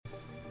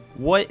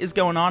What is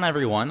going on,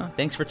 everyone?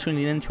 Thanks for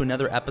tuning in to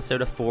another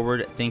episode of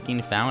Forward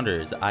Thinking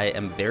Founders. I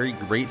am very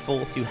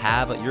grateful to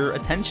have your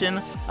attention,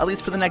 at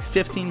least for the next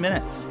 15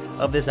 minutes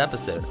of this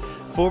episode.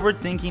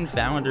 Forward Thinking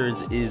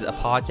Founders is a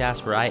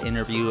podcast where I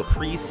interview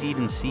pre-seed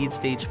and seed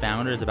stage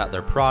founders about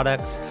their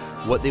products,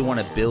 what they want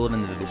to build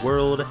into the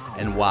world,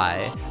 and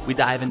why. We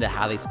dive into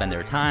how they spend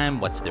their time,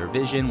 what's their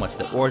vision, what's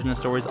their origin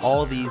stories,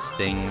 all these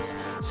things,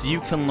 so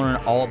you can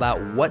learn all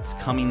about what's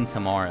coming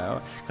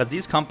tomorrow. Because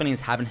these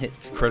companies haven't hit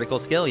critical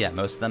scale yet.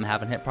 Most of them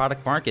haven't hit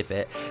product market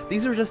fit.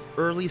 These are just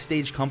early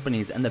stage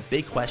companies, and the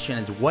big question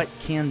is, what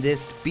can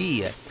this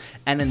be?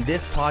 And in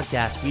this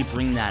podcast, we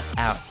bring that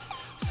out.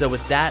 So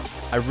with that,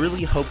 I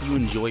really hope you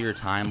enjoy your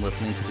time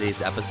listening to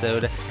today's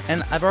episode.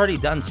 And I've already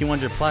done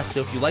 200 plus,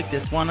 so if you like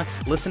this one,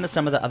 listen to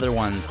some of the other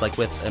ones, like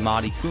with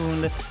Imadi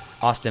Kund,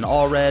 Austin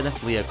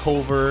Allred, Leah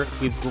Culver.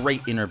 We have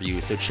great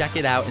interviews, so check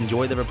it out,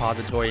 enjoy the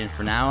repository, and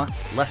for now,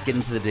 let's get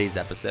into today's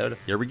episode.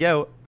 Here we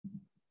go.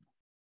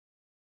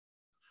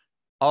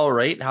 All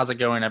right, how's it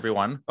going,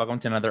 everyone? Welcome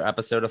to another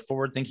episode of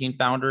Forward Thinking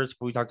Founders,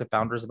 where we talk to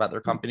founders about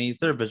their companies,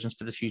 their visions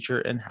for the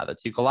future, and how the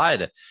two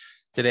collide.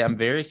 Today, I'm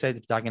very excited to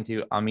be talking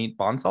to Amit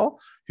Bansal,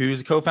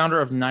 who's co-founder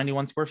of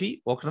 91 Square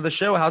Feet. Welcome to the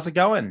show. How's it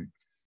going?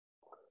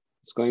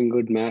 It's going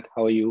good, Matt.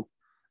 How are you?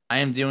 I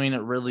am doing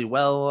it really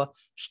well,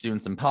 just doing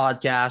some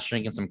podcasts,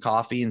 drinking some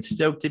coffee, and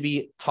stoked to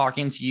be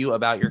talking to you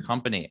about your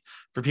company.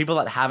 For people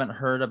that haven't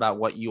heard about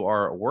what you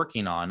are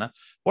working on,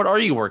 what are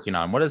you working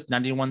on? What is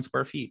 91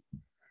 Square Feet?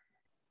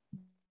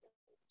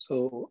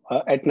 So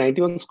at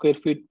 91 Square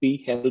Feet,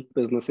 we help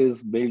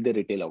businesses build their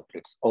retail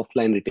outlets,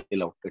 offline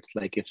retail outlets.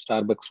 Like if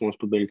Starbucks wants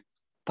to build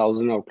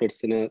 1,000 outlets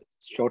in a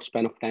short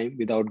span of time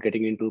without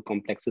getting into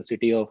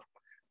complexity of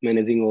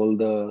managing all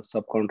the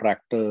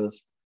subcontractors,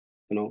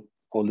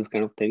 all these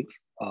kind of things,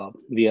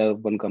 we are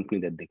one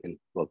company that they can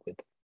work with.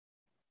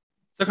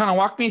 So kind of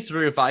walk me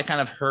through, if I kind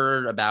of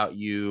heard about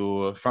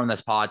you from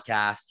this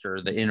podcast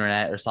or the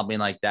internet or something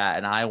like that,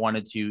 and I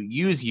wanted to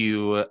use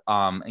you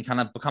and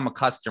kind of become a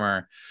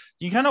customer,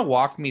 can you kind of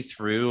walk me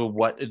through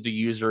what the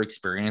user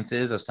experience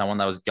is of someone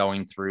that was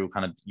going through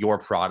kind of your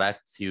product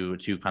to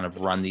kind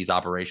of run these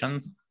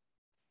operations?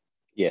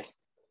 Yes.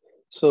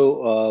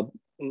 So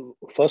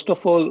first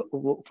of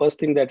all, first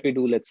thing that we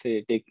do, let's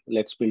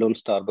build on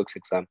Starbucks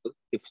example.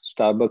 If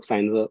Starbucks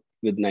signs up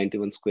with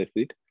 91 Square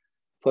Feet,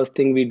 first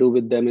thing we do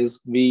with them is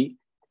we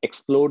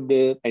explode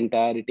their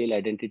entire retail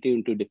identity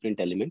into different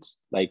elements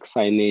like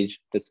signage,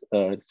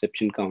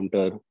 reception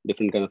counter,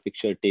 different kind of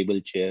fixture, table,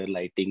 chair,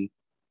 lighting,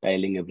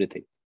 tiling,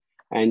 everything.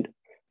 And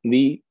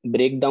we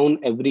break down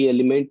every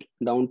element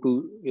down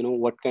to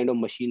what kind of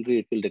machinery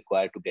it will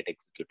require to get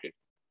executed.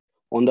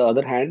 On the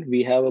other hand,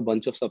 we have a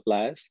bunch of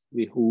suppliers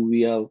who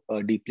we are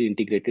deeply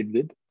integrated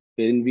with,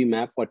 wherein we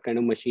map what kind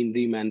of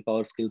machinery,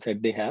 manpower, skill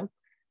set they have.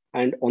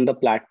 And on the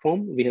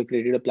platform, we have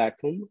created a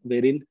platform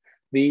wherein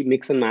we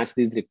mix and match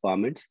these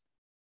requirements.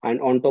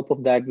 And on top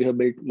of that, we have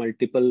built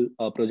multiple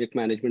project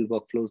management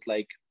workflows,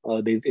 like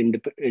these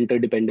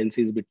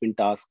interdependencies between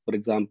tasks. For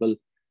example,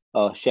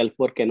 shelf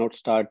work cannot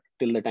start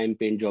till the time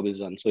paint job is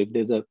done. So if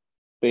there's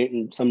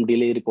some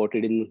delay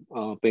reported in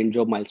paint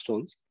job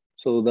milestones,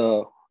 so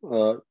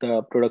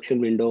the production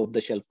window of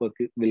the shelf work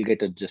will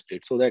get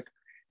adjusted, so that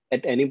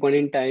at any point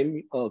in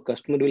time, a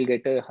customer will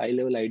get a high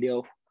level idea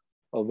of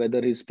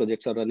whether his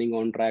projects are running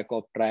on track,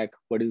 off track,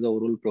 what is the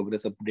overall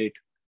progress update,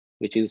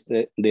 which is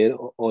there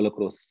all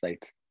across the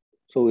sites.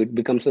 So it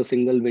becomes a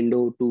single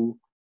window to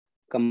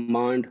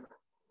command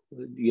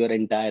your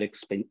entire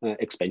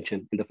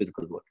expansion in the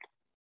physical world.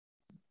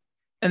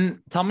 And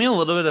tell me a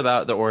little bit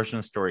about the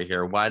origin story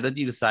here. Why did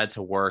you decide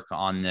to work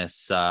on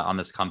this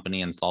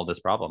company and solve this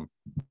problem?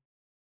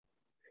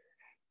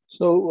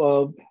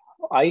 So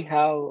I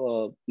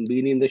have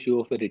been in the shoe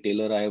of a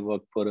retailer. I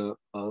worked for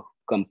a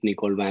company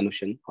called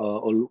Vanusion.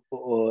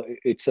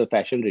 It's a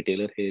fashion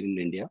retailer here in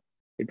India.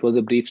 It was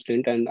a brief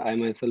stint, and I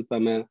myself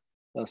am a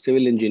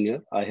civil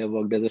engineer. I have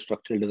worked as a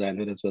structural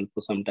designer as well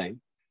for some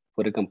time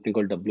for a company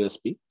called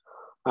WSP.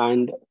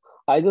 And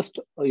I just,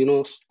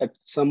 at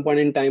some point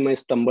in time, I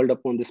stumbled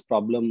upon this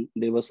problem.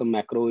 There were some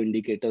macro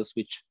indicators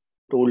which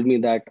told me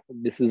that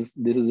this is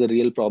a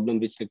real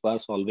problem which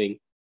requires solving.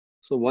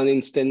 So one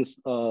instance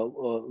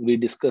we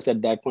discussed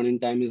at that point in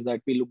time is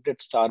that we looked at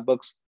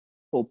Starbucks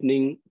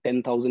opening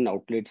 10,000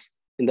 outlets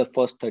in the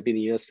first 13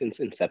 years since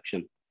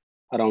inception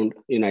around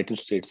United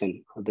States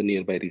and the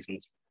nearby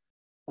regions.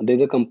 And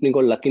there's a company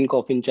called Luckin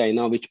Coffee in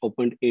China, which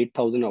opened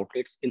 8,000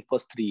 outlets in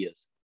first 3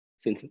 years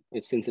since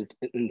its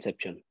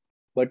inception.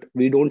 But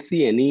we don't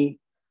see any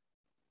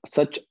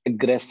such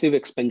aggressive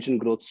expansion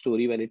growth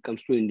story when it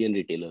comes to Indian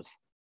retailers.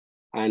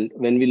 And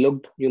when we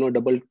looked,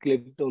 double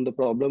clicked on the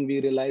problem,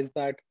 we realized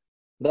that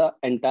the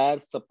entire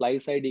supply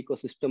side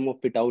ecosystem of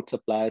fit out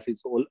suppliers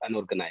is all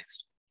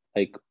unorganized.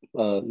 Like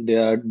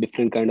there are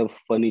different kind of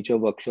furniture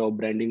workshop,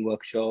 branding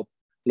workshop,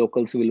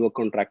 local civil work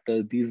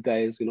contractors. These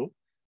guys,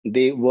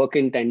 they work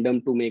in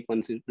tandem to make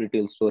one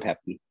retail store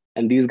happen.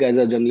 And these guys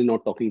are generally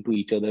not talking to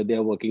each other. They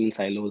are working in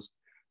silos.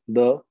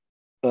 The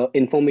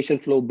information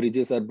flow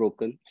bridges are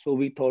broken. So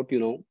we thought,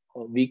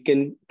 we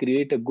can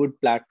create a good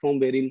platform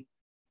wherein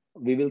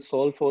we will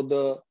solve for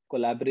the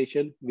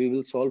collaboration, we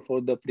will solve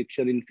for the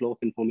friction in flow of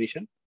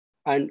information,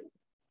 and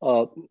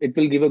it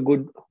will give a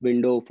good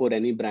window for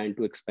any brand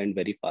to expand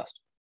very fast.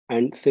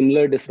 And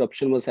similar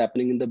disruption was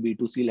happening in the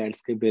B2C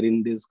landscape,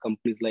 wherein these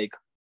companies like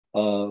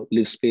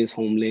LiveSpace,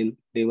 HomeLane,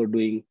 they were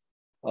doing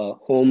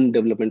home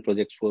development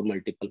projects for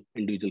multiple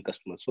individual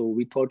customers. So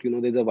we thought,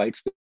 there's a wide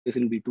space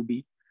in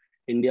B2B.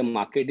 India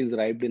market is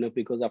ripe enough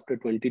because after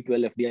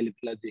 2012 FDI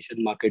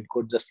liberalization, market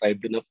got just ripe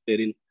enough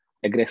wherein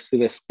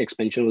aggressive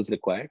expansion was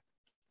required.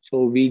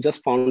 So we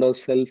just found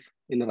ourselves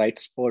in the right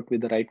spot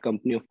with the right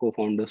company of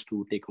co-founders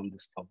to take on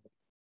this problem.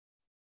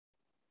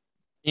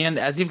 And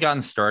as you've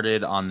gotten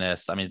started on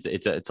this, I mean,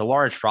 it's a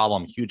large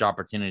problem, huge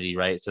opportunity,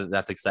 right? So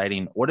that's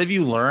exciting. What have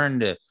you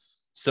learned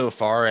so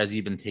far as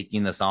you've been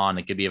taking this on?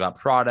 It could be about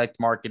product,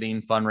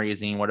 marketing,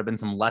 fundraising. What have been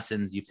some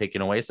lessons you've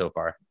taken away so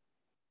far?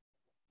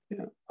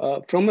 Yeah.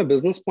 From a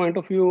business point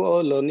of view,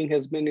 our learning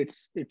has been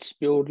it's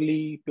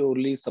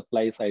purely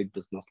supply side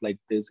business. Like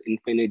there's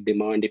infinite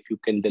demand if you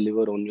can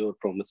deliver on your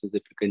promises,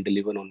 if you can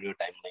deliver on your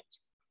timelines.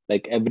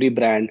 Like every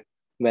brand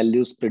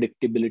values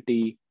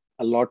predictability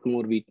a lot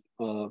more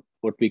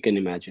what we can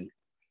imagine.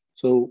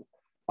 So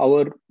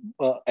our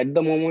at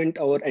the moment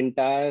our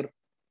entire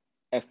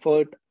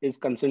effort is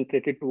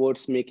concentrated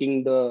towards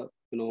making the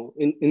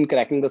in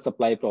cracking the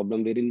supply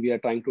problem, wherein we are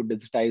trying to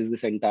digitize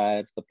this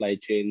entire supply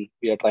chain.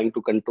 We are trying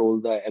to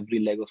control the every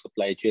leg of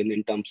supply chain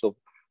in terms of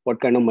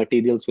what kind of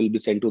materials will be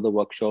sent to the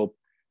workshop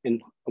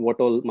and what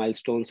all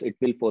milestones it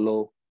will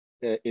follow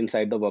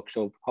inside the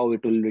workshop, how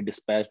it will be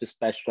dispatch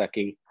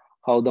tracking,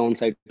 how the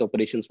on-site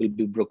operations will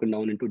be broken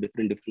down into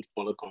different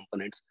smaller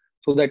components,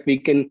 so that we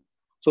can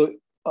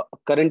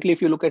currently, if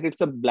you look at it,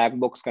 it's a black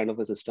box kind of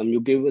a system.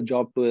 You give a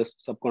job to a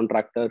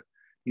subcontractor,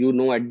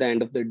 at the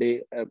end of the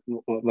day,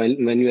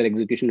 when your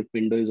execution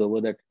window is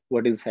over, that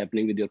what is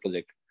happening with your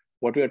project.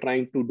 What we are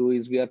trying to do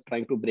is we are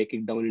trying to break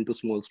it down into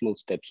small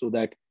steps, so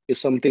that if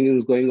something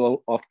is going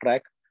off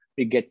track,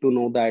 we get to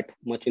know that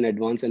much in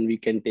advance and we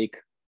can take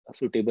a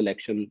suitable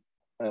action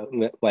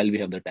while we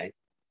have the time.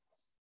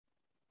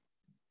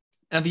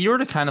 And if you were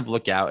to kind of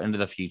look out into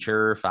the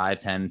future, 5,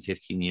 10,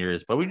 15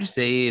 years, what would you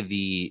say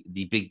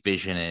the big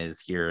vision is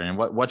here, and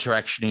what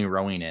direction are you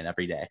rowing in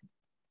every day?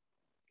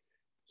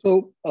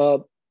 So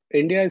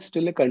India is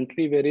still a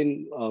country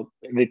wherein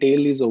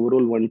retail is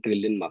overall $1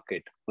 trillion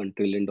market,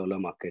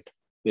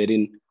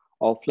 wherein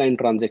offline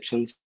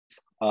transactions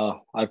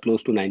are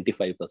close to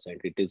 95%.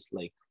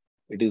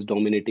 It is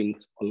dominating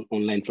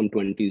online from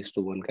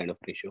 20:1 kind of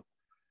ratio.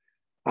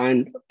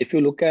 And if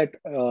you look at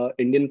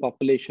Indian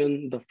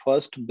population, the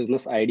first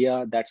business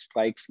idea that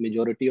strikes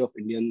majority of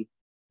Indian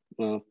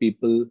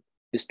people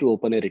is to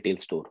open a retail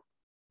store.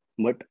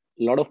 But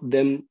a lot of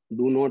them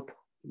do not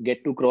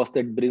get to cross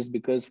that bridge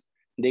because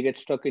they get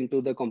stuck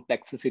into the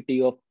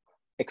complexity of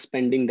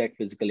expanding that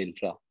physical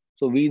infra.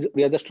 So we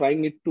are just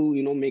trying it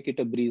to make it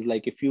a breeze.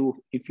 Like if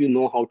you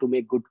know how to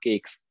make good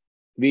cakes,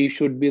 we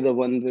should be the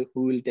one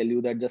who will tell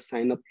you that just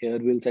sign up here.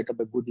 We'll set up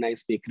a good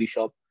nice bakery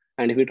shop,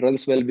 and if it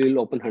runs well, we'll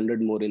open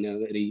 100 more in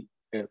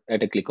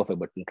at a click of a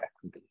button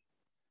practically.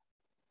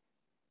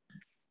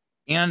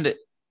 And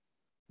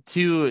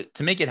to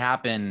make it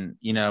happen,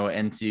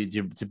 and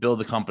to build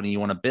the company you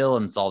want to build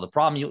and solve the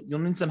problem, you'll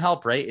need some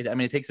help, right? I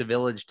mean, it takes a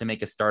village to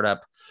make a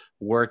startup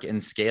work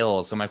and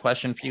scale. So my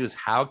question for you is,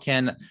 how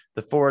can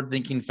the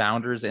forward-thinking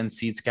founders and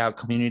Seed Scout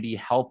community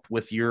help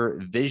with your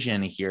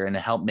vision here and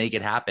help make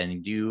it happen?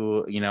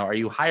 Are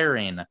you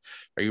hiring?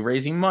 Are you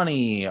raising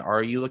money?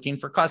 Are you looking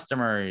for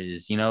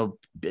customers?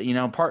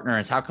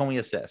 Partners? How can we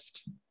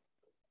assist?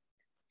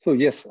 So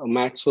yes,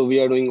 Matt, so we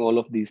are doing all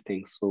of these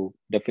things. So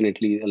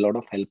definitely a lot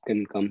of help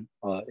can come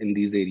in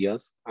these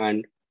areas.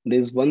 And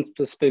there's one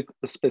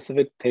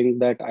specific thing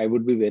that I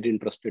would be very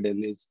interested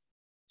in is,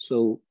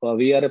 so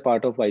we are a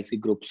part of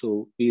YC Group.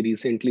 So we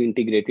recently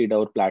integrated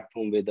our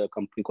platform with a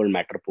company called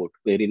Matterport,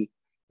 wherein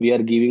we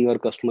are giving our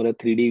customer a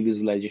 3D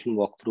visualization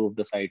walkthrough of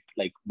the site.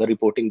 Like the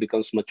reporting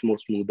becomes much more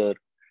smoother.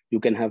 You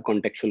can have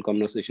contextual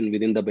conversation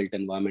within the built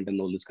environment and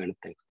all these kind of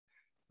things.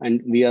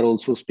 And we are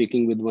also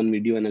speaking with one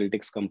video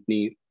analytics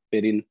company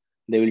wherein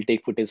they will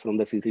take footage from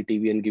the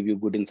CCTV and give you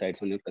good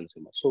insights on your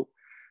consumer. So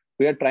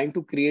we are trying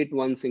to create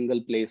one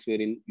single place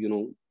wherein,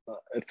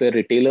 if a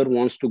retailer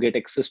wants to get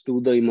access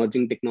to the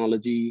emerging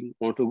technology,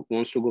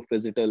 wants to go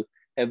physical,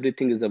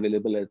 everything is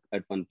available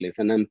at one place.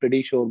 And I'm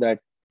pretty sure that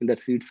in the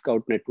Seed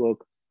Scout network,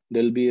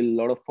 there'll be a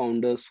lot of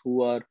founders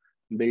who are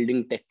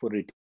building tech for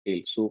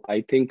retail. So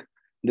I think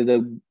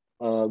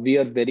we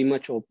are very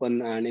much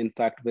open, and in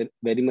fact, we're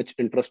very much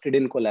interested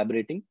in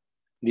collaborating.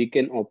 We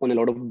can open a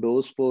lot of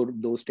doors for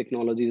those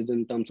technologies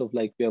in terms of,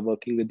 like, we are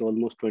working with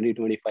almost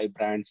 20-25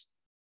 brands,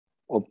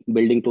 of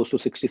building close to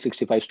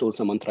 60-65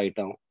 stores a month right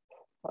now.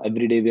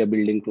 Every day we are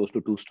building close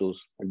to 2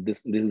 stores.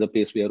 This is the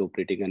pace we are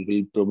operating, and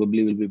we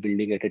probably will be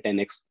building at a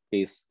 10x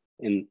pace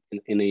in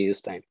a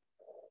year's time.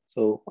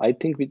 So I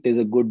think there's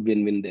a good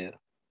win-win there.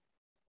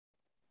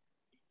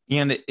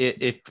 And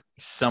if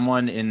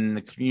someone in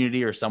the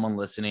community or someone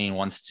listening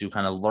wants to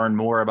kind of learn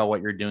more about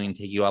what you're doing,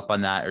 take you up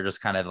on that, or just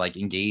kind of like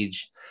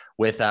engage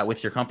with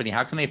your company,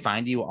 how can they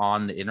find you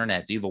on the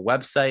internet? Do you have a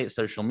website,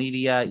 social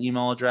media,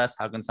 email address?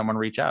 How can someone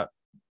reach out?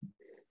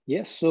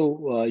 Yes,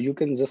 so you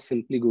can just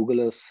simply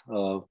Google us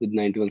with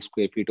 91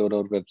 square feet, or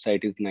our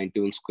website is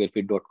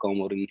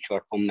 91squarefeet.com, or in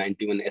short form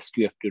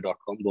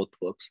 91sqft.com, both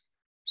works.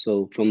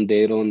 So from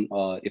there on,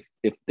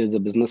 if there's a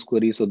business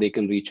query, so they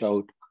can reach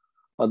out.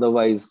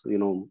 Otherwise,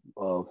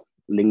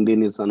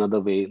 LinkedIn is another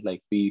way,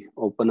 like we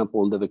open up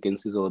all the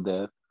vacancies over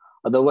there.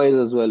 Otherwise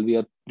as well, we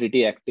are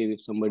pretty active.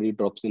 If somebody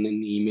drops in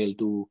an email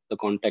to the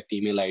contact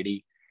email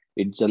ID,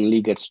 it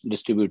generally gets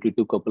distributed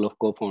to a couple of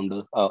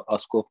co-founders,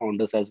 us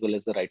co-founders, as well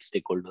as the right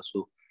stakeholders.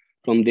 So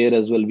from there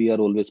as well, we are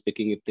always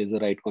picking if there's a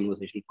right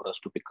conversation for us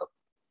to pick up.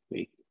 We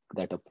pick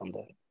that up from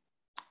there.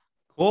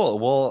 Cool.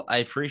 Well, I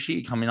appreciate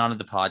you coming on to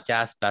the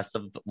podcast. Best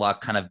of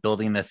luck kind of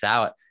building this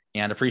out,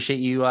 and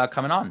appreciate you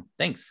coming on.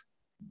 Thanks.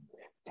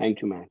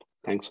 Thank you, Matt.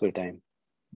 Thanks for your time.